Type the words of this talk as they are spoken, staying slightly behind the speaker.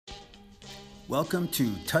Welcome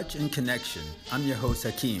to Touch and Connection. I'm your host,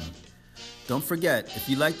 Hakeem. Don't forget, if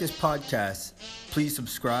you like this podcast, please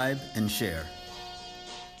subscribe and share.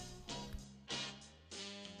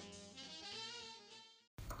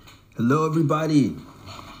 Hello, everybody.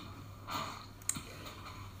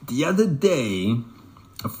 The other day,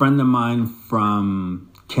 a friend of mine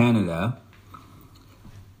from Canada,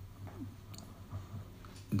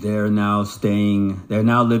 they're now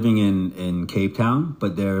living in Cape Town,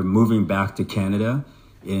 but they're moving back to Canada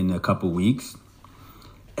in a couple weeks.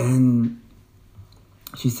 And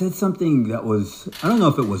she said something that was, I don't know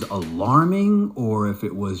if it was alarming or if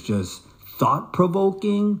it was just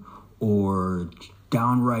thought-provoking or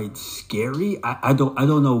downright scary. I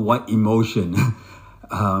don't know what emotion,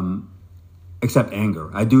 except anger.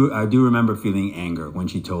 I do remember feeling anger when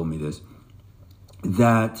she told me this.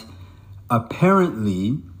 That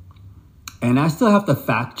apparently, and I still have to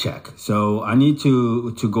fact check, so I need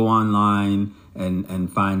to go online and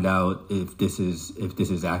find out if this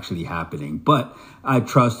is actually happening. But I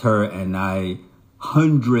trust her, and I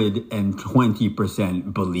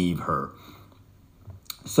 120% believe her.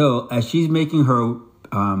 So as she's making her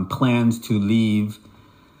plans to leave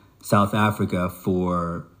South Africa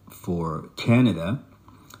for Canada,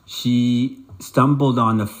 she stumbled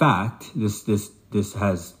on the fact, this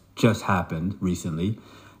has just happened recently,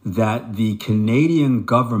 that the Canadian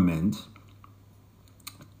government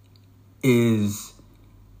is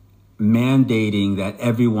mandating that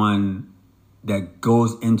everyone that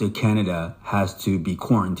goes into Canada has to be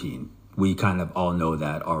quarantined. We kind of all know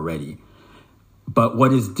that already. But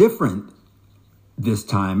what is different this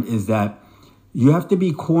time is that you have to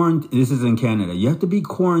be quarantined. This is in Canada. You have to be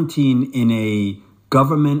quarantined in a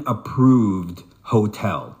government-approved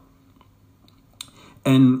hotel.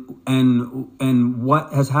 And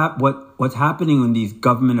what's happening in these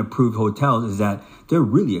government-approved hotels is that they're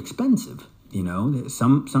really expensive. You know,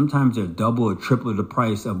 sometimes they're double or triple the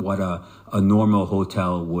price of what a normal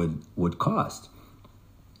hotel would cost.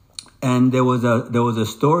 And there was a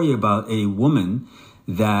story about a woman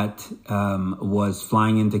that was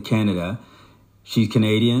flying into Canada. She's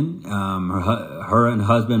Canadian. Her and her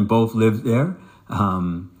husband both live there.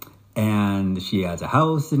 And she has a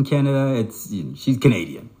house in Canada. She's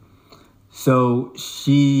Canadian. So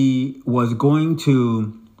she was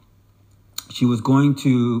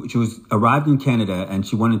arrived in Canada, and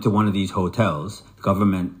she went into one of these hotels,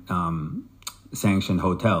 government sanctioned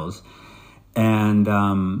hotels. And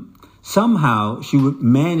somehow she would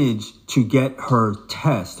manage to get her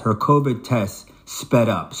COVID test sped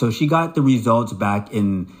up. So she got the results back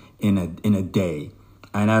in a day.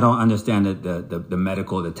 And I don't understand the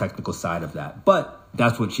medical, the technical side of that. But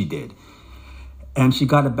that's what she did. And she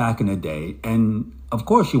got it back in a day. And of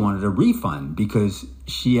course she wanted a refund because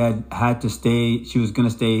she had to stay. She was going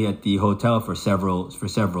to stay at the hotel for several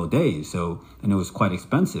days. And it was quite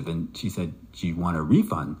expensive. And she said she wanted a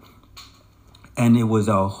refund. And it was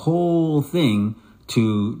a whole thing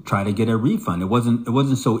to try to get a refund. It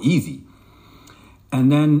wasn't so easy.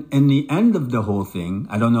 And then in the end of the whole thing,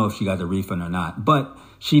 I don't know if she got the refund or not, but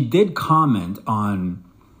she did comment on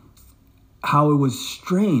how it was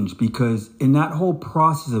strange because in that whole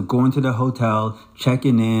process of going to the hotel,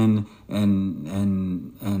 checking in and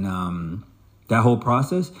that whole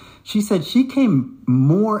process, she said she came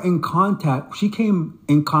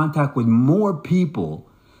in contact with more people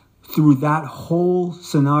through that whole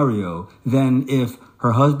scenario than if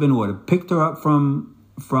her husband would have picked her up from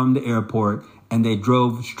the airport and they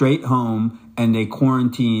drove straight home and she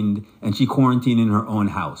quarantined in her own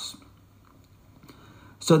house.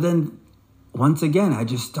 So then once again, I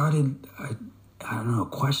just started, I don't know,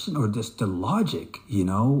 question or just the logic,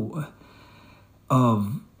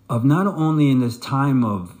 of not only in this time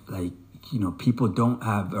of people don't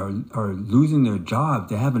have, are losing their jobs,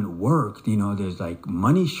 they haven't worked, there's like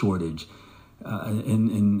money shortage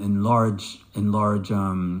in large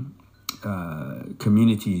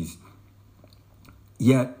communities.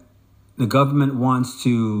 Yet the government wants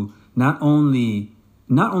to not only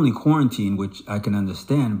quarantine, which I can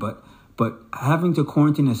understand, but having to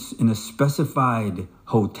quarantine in a specified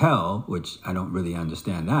hotel, which I don't really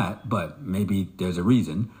understand that, but maybe there's a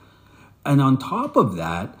reason. And on top of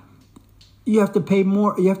that, you have to pay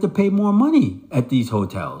more money at these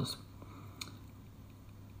hotels.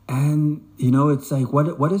 And it's like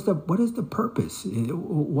what is the purpose?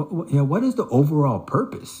 What is the overall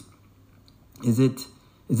purpose? Is it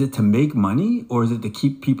to make money, or is it to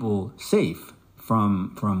keep people safe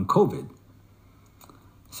from COVID?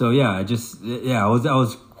 So I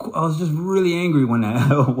was just really angry when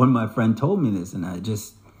when my friend told me this, and I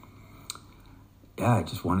just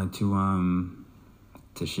wanted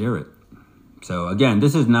to share it. So again,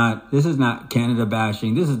 this is not Canada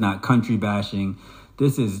bashing. This is not country bashing.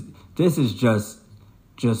 This is just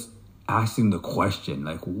asking the question,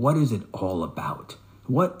 like, what is it all about?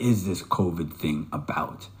 What is this COVID thing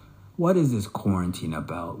about? What is this quarantine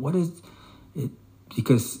about? What is it?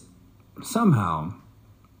 Because somehow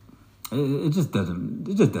it just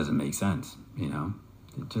doesn't make sense, you know?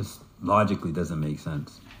 It just logically doesn't make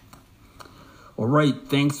sense. All right,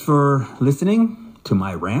 thanks for listening to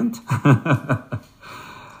my rant.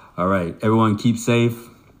 All right, everyone keep safe.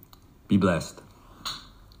 Be blessed.